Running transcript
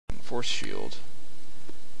force shield.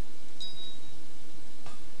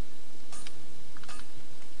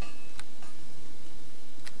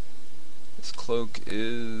 This cloak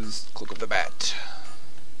is Cloak of the Bat.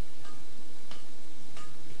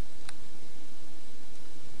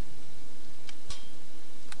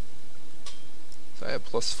 So I have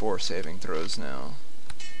 +4 saving throws now.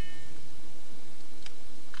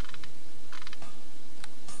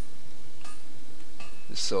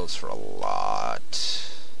 This sells for a lot.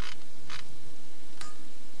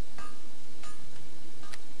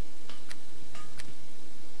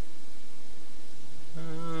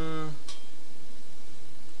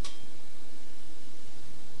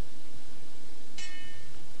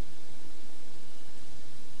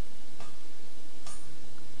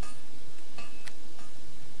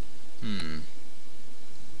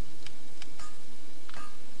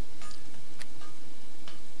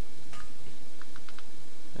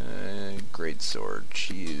 Greatsword.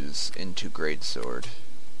 She is into greatsword.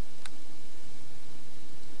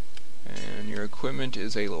 And your equipment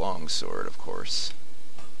is a longsword, of course.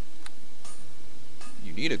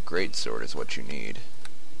 You need a greatsword is what you need.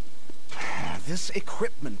 This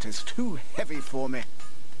equipment is too heavy for me.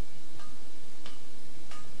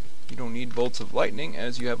 You don't need bolts of lightning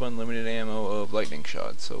as you have unlimited ammo of lightning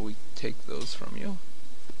shots, so we take those from you.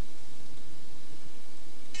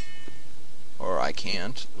 Or I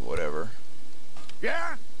can't, whatever.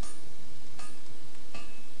 Yeah?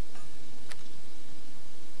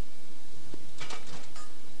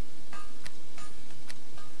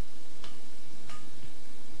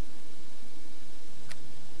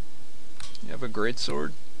 You have a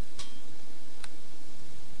greatsword?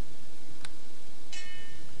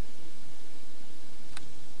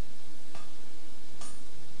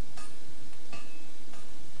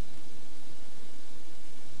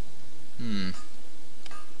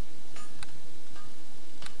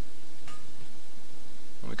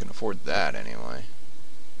 We can afford that anyway.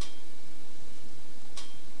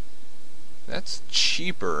 That's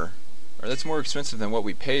cheaper, or that's more expensive than what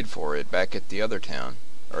we paid for it back at the other town,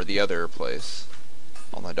 or the other place,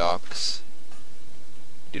 on the docks.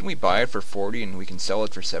 Didn't we buy it for 40 and we can sell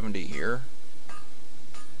it for 70 here?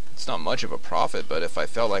 It's not much of a profit, but if I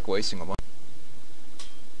felt like wasting a bunch,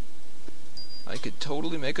 I could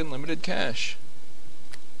totally make unlimited cash.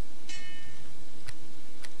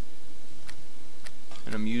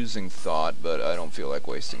 An amusing thought, but I don't feel like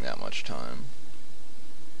wasting that much time.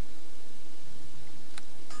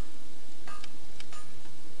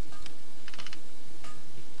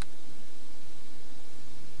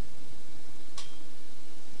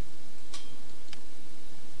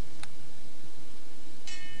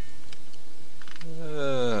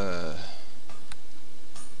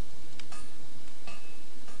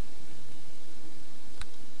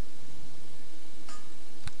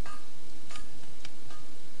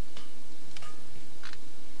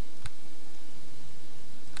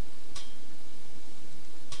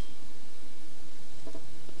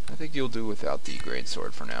 I think you'll do without the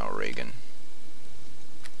greatsword for now, Reagan.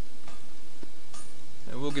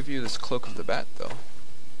 I will give you this Cloak of the Bat, though.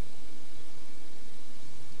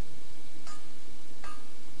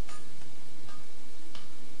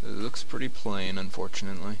 It looks pretty plain,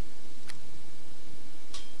 unfortunately.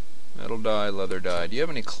 Metal dye, leather dye. Do you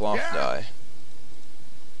have any cloth dye?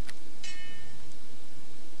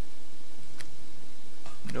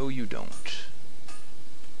 No, you don't.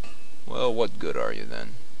 Well, what good are you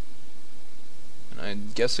then? And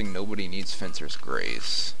I'm guessing nobody needs Fencer's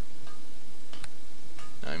Grace.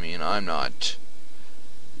 I mean, I'm not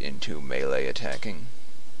into melee attacking.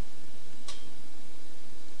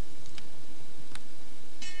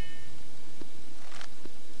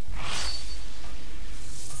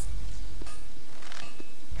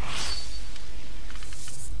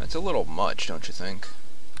 That's a little much, don't you think?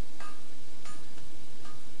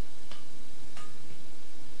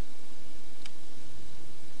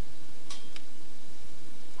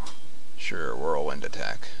 Sure, whirlwind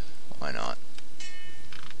attack. Why not?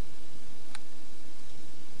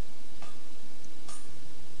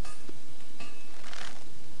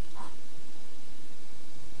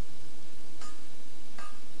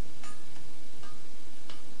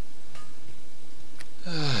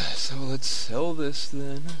 So let's sell this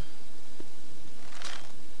then.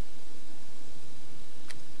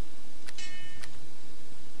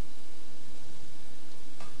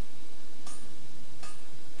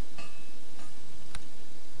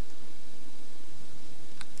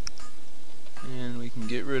 And we can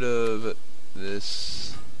get rid of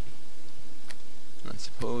this. I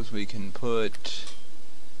suppose we can put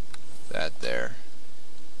that there.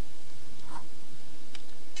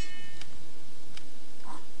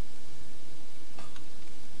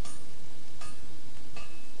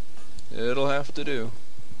 It'll have to do.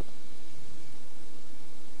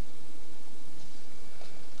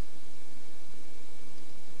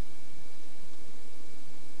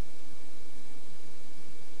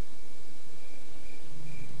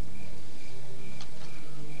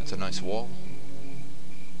 That's a nice wall.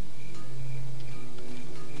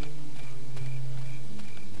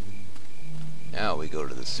 Now we go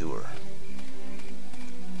to the sewer.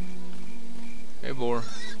 Hey, Bor.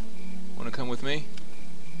 Wanna come with me?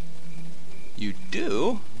 You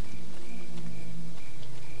do?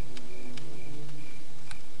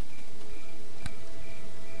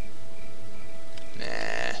 Nah,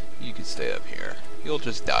 you can stay up here. You'll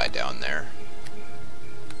just die down there.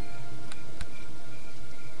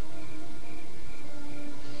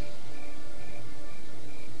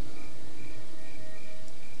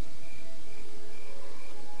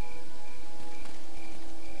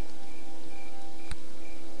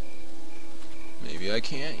 Maybe I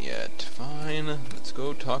can't yet. Fine, let's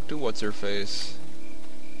go talk to what's-her-face.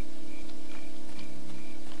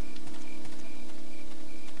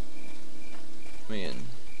 Man.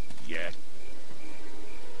 Yeah.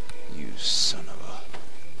 You son of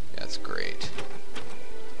a... That's great.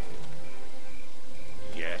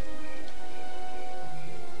 Yeah.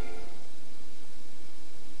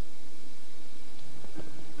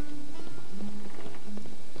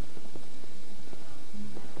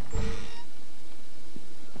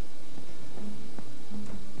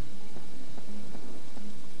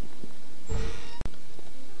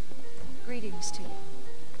 Greetings to you.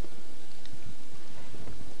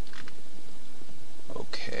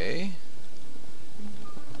 Okay.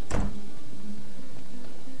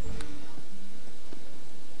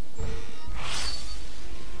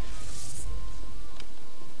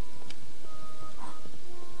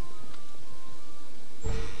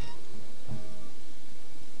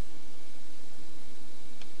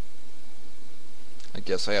 I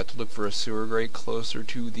guess I have to look for a sewer grate closer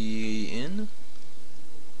to the inn.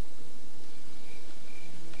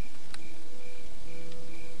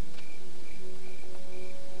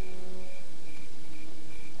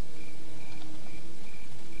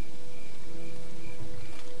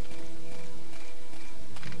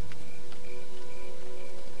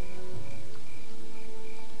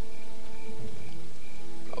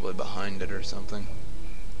 Probably behind it or something.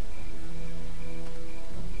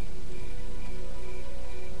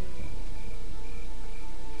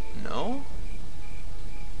 No?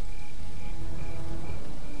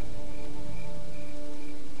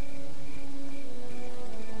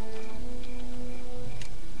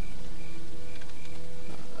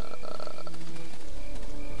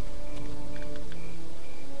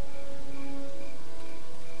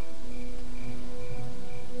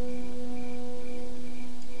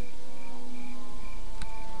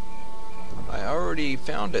 I already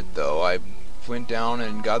found it though. I went down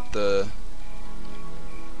and got the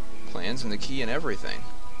plans and the key and everything.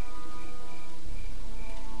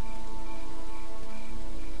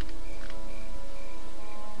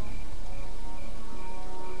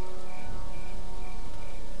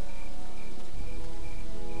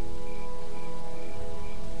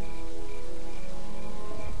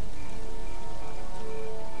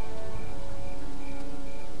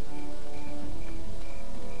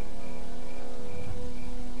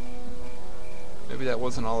 Maybe that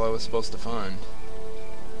wasn't all I was supposed to find.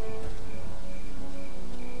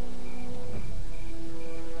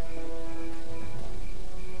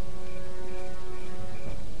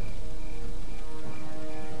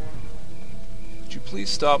 Would you please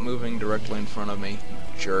stop moving directly in front of me,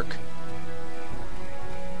 you jerk?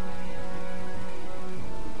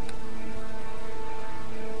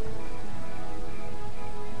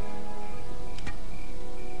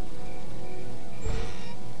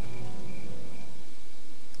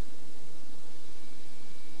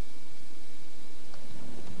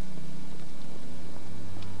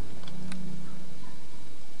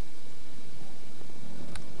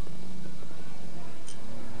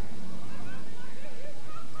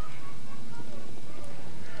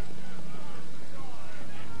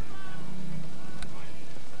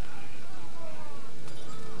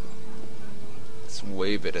 Let's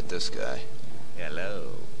wave it at this guy. Hello.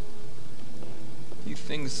 Few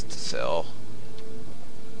things to sell.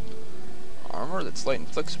 Armor that's light and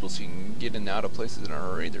flexible so you can get in and out of places in a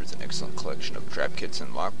hurry. There's an excellent collection of trap kits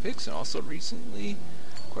and lockpicks, and also recently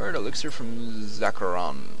acquired elixir from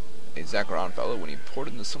Zaccharon. A Zaccharon fellow, when he poured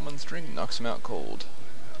it into someone's drink, knocks him out cold.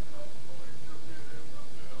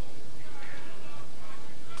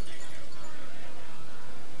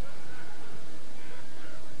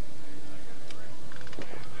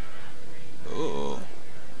 Oh.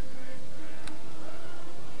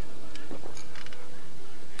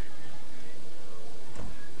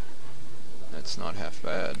 That's not half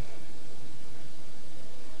bad.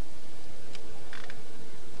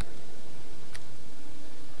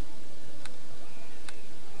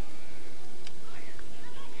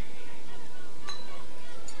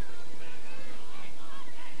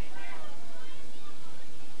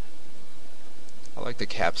 I like the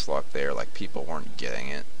caps lock there, like people weren't getting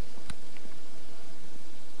it.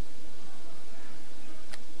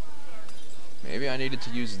 Maybe I needed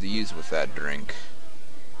to use these with that drink.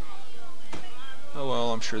 Oh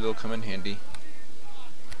well, I'm sure they'll come in handy.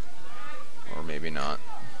 Or maybe not.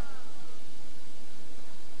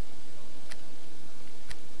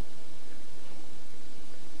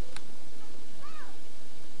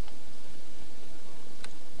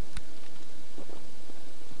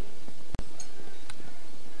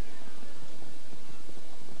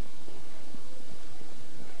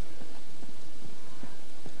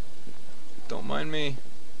 Don't mind me.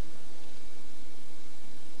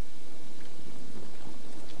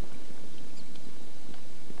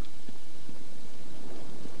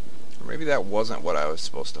 Or maybe that wasn't what I was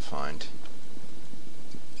supposed to find.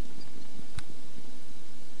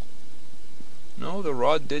 No, the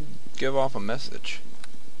rod did give off a message.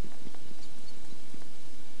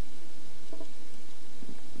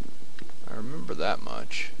 I remember that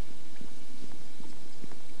much.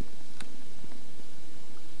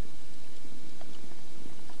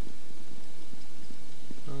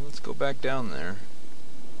 Let's go back down there.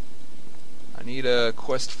 I need a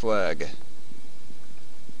quest flag.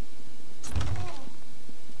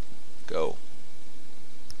 Go.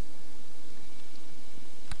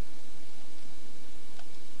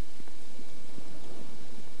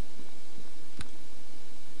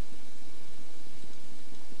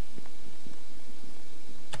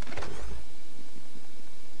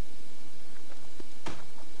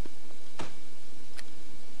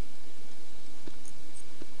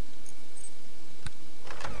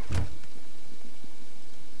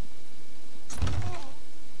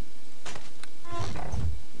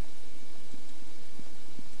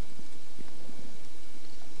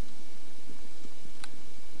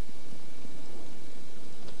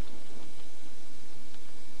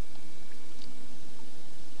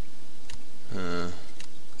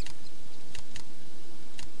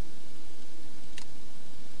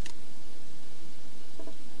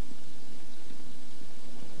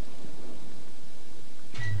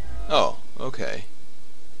 Oh, okay.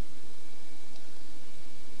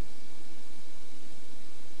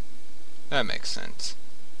 That makes sense.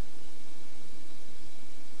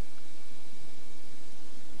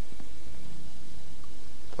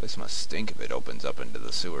 Place must stink if it opens up into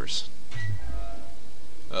the sewers.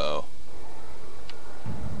 Uh-oh.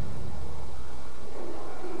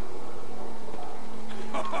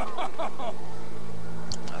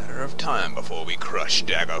 Matter of time before we crush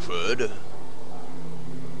Daggerford.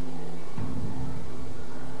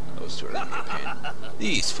 Those two are gonna be a pain.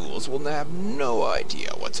 These fools will have no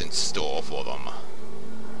idea what's in store for them.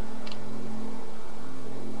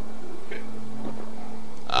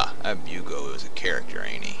 Ah, that Bugo is a character,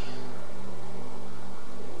 ain't he?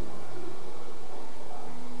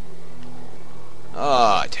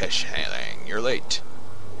 Ah, Tesh Haling, you're late.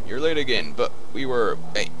 You're late again, but we were...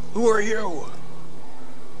 Hey, who are you?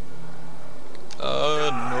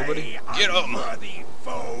 Nobody. Get him!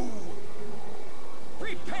 Foe.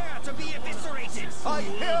 Prepare to be eviscerated! I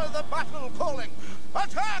hear the battle calling.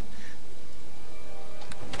 Attack!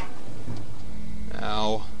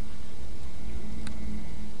 Ow.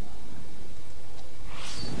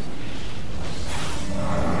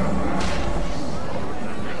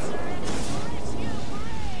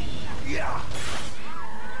 Yeah.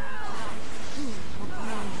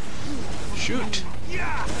 Shoot!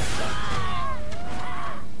 Yeah.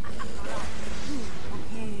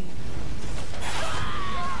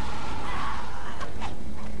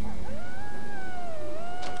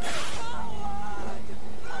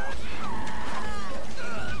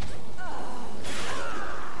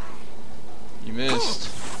 You missed.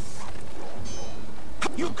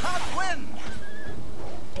 You can't win.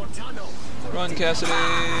 Run, Cassidy!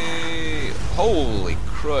 Holy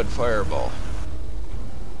crud, fireball.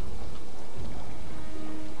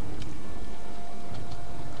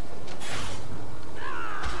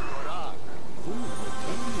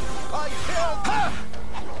 I hear.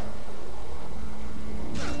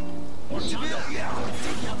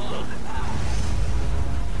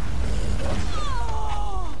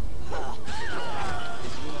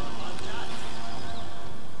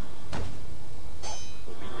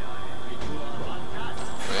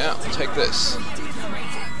 Yeah, take this.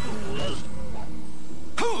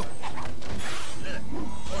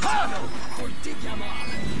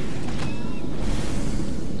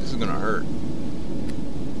 gonna hurt.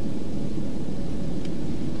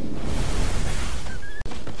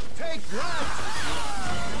 Take that!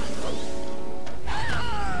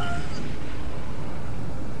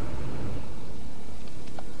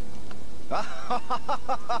 Ha ha ha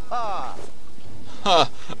ha ha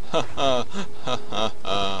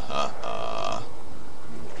ha.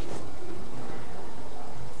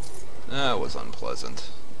 That was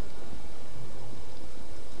unpleasant.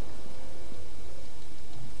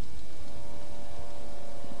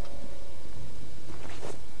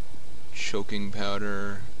 Choking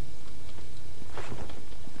powder.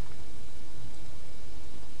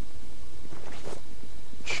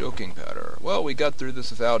 Choking powder. Well, we got through this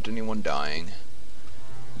without anyone dying.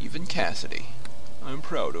 Even Cassidy. I'm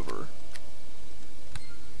proud of her.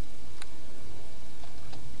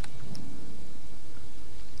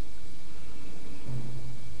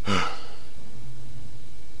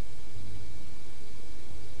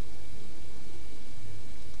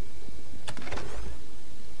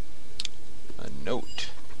 A note.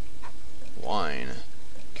 Wine.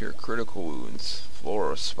 Cure critical wounds.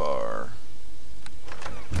 Fluorospar.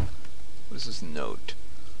 What is this note?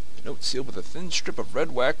 The note sealed with a thin strip of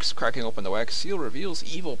red wax. Cracking open the wax seal reveals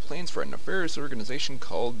evil plans for a nefarious organization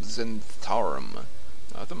called Zentharum.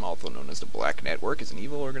 Them, also known as the Black Network, is an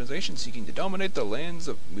evil organization seeking to dominate the lands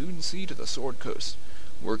of Moonsea to the Sword Coast.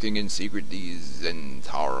 Working in secret, these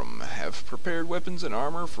Zentharum have prepared weapons and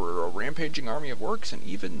armor for a rampaging army of orcs and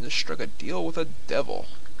even struck a deal with a devil.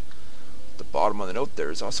 At the bottom of the note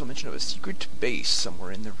there is also mention of a secret base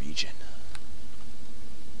somewhere in the region.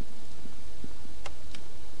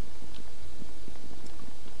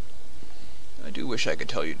 I do wish I could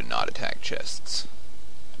tell you to not attack chests.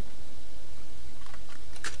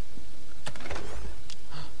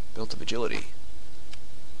 Belt of agility.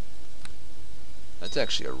 That's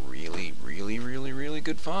actually a really, really, really, really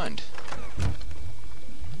good find.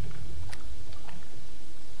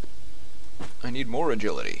 I need more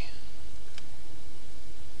agility.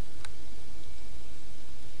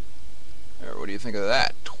 There, what do you think of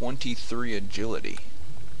that? 23 agility.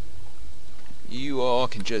 You all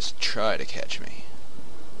can just try to catch me.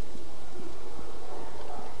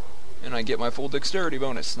 And I get my full dexterity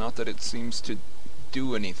bonus. Not that it seems to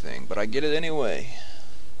do anything, but I get it anyway.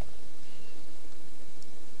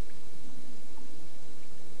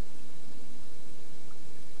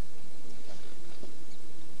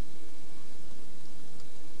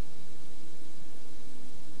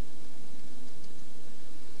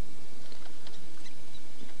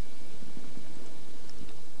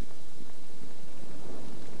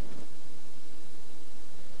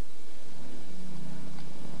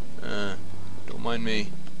 Don't mind me.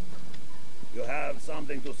 You have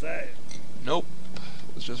something to say? Nope.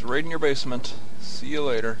 Was just raiding your basement. See you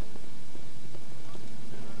later.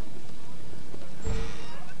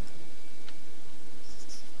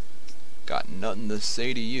 Got nothing to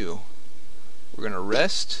say to you. We're gonna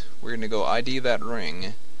rest, we're gonna go ID that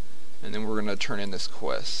ring, and then we're gonna turn in this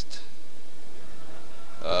quest.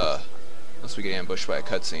 Unless we get ambushed by a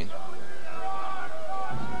cutscene.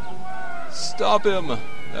 Stop him!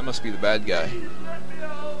 That must be the bad guy.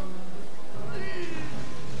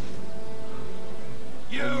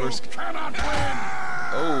 You cannot win!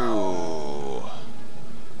 Oh.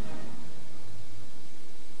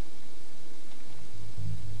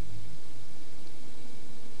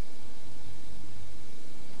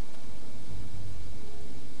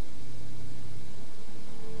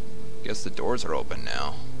 Guess the doors are open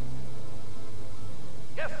now.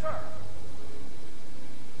 Yes, sir.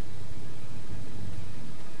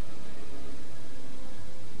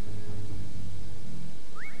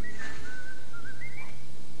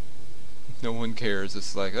 No one cares.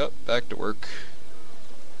 It's like, oh, back to work.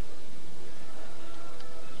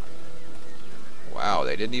 Wow,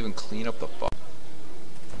 they didn't even clean up the fuck.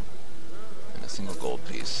 And a single gold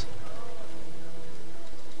piece.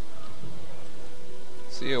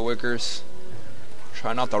 See ya, Wickers.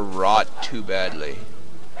 Try not to rot too badly.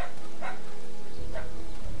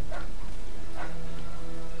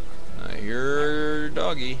 I hear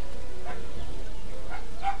doggy.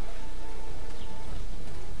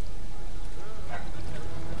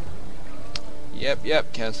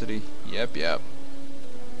 Yep, Cassidy. Yep. Get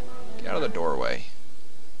out of the doorway.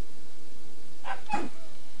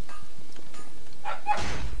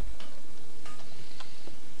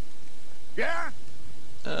 Yeah?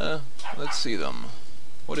 Let's see them.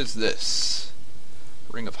 What is this?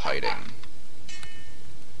 Ring of hiding.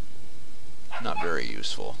 Not very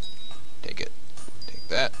useful. Take it. Take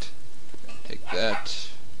that. Take that.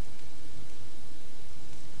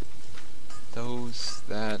 Those,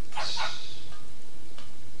 that.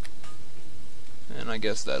 And I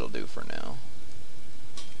guess that'll do for now.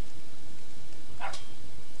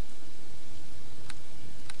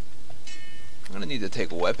 I'm gonna need to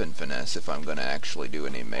take weapon finesse if I'm gonna actually do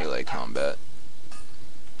any melee combat.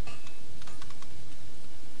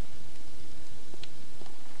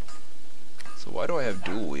 So why do I have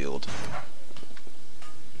dual wield?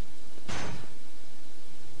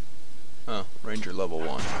 Oh, Ranger level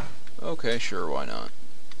 1. Okay, sure, why not?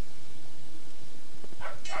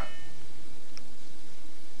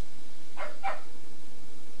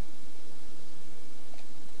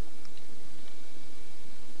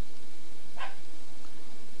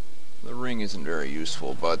 The ring isn't very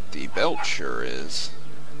useful, but the belt sure is.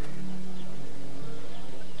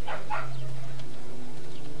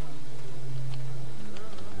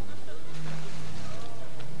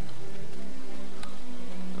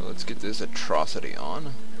 Let's get this atrocity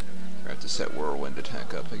on. I have to set whirlwind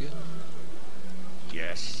attack up again.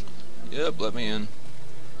 Yes. Yep, let me in.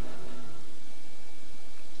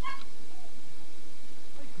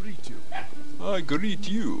 I greet you. I greet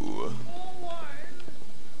you.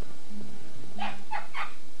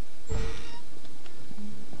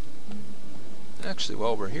 Actually,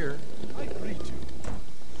 while we're here, I greet you.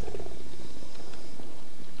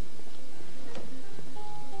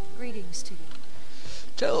 Greetings to you.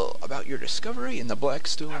 tell about your discovery in the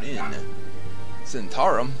Blackstone Inn.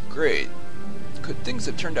 Zentarum? Great. Could things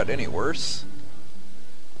have turned out any worse?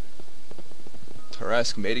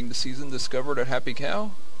 Tarrasque mating season discovered at Happy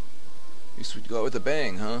Cow? Used to go out with a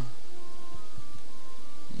bang, huh?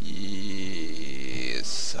 Yes,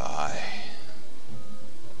 sigh.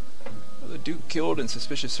 The Duke killed in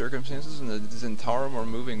suspicious circumstances, and the Zentarum are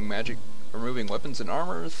moving weapons and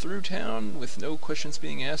armor through town with no questions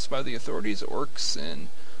being asked by the authorities, orcs, and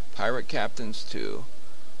pirate captains too.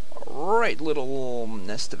 A right little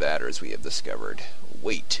nest of adders we have discovered.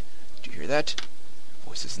 Wait, do you hear that?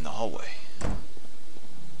 Voices in the hallway.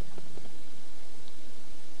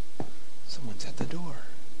 Someone's at the door.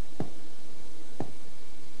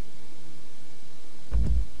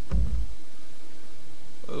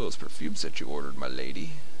 Oh, those perfumes that you ordered, my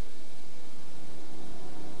lady.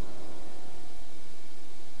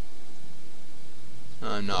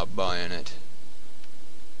 I'm not buying it.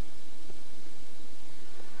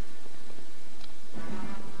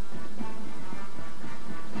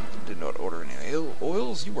 Did not order any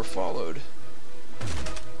oils. You were followed.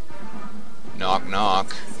 Knock,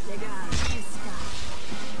 knock.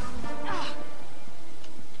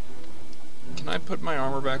 Can I put my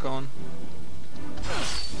armor back on?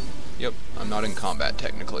 Yep, I'm not in combat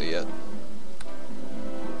technically yet.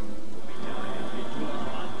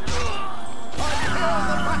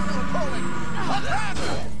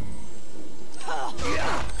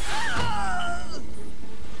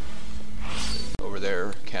 Over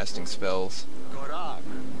there, casting spells.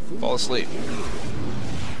 Fall asleep.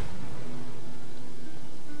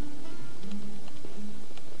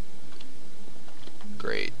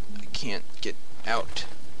 Great. I can't get out.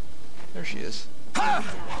 There she is.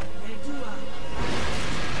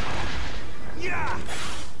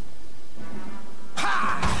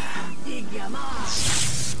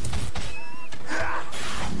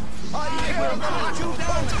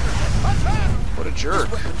 What a jerk.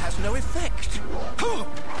 This weapon has no effect.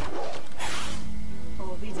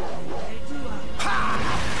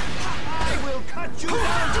 I will cut you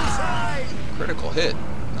down to size. Critical hit.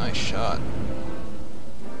 Nice shot.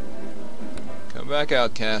 Come back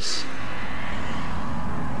out, Cass.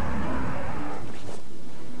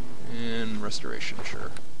 And restoration,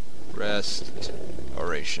 sure.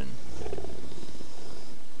 Restoration.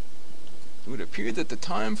 It would appear that it is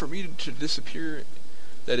time for me to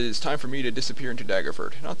disappear into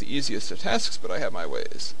Daggerford. Not the easiest of tasks, but I have my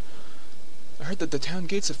ways. I heard that the town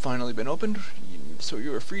gates have finally been opened, so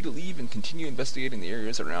you are free to leave and continue investigating the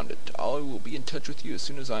areas around it. I will be in touch with you as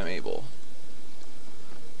soon as I am able.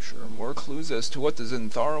 Sure, more clues as to what the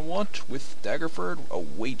Zentarum want with Daggerford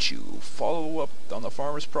await you. Follow up on the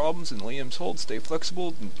farmer's problems in Liam's hold, stay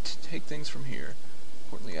flexible, and take things from here.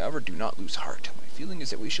 Importantly, however, do not lose heart. My feeling is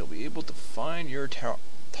that we shall be able to find your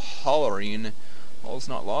Tolerine. All is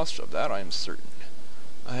not lost, of that I am certain.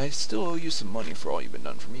 I still owe you some money for all you've been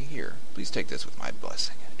done for me. Here, please take this with my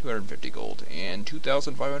blessing. 250 gold and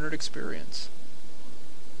 2,500 experience.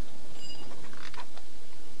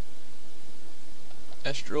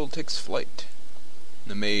 Estrel takes flight.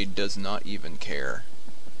 The maid does not even care.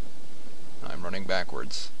 I'm running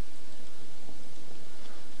backwards.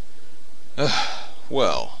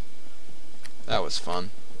 Well, that was fun.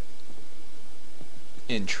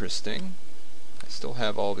 Interesting. I still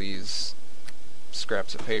have all these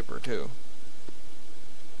scraps of paper, too.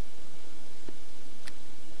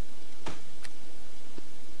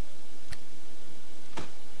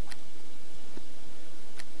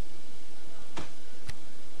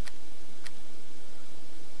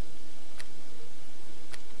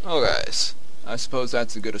 Oh guys, I suppose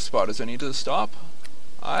that's as good a spot as any to stop.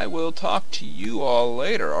 I will talk to you all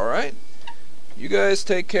later, alright? You guys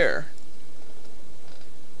take care.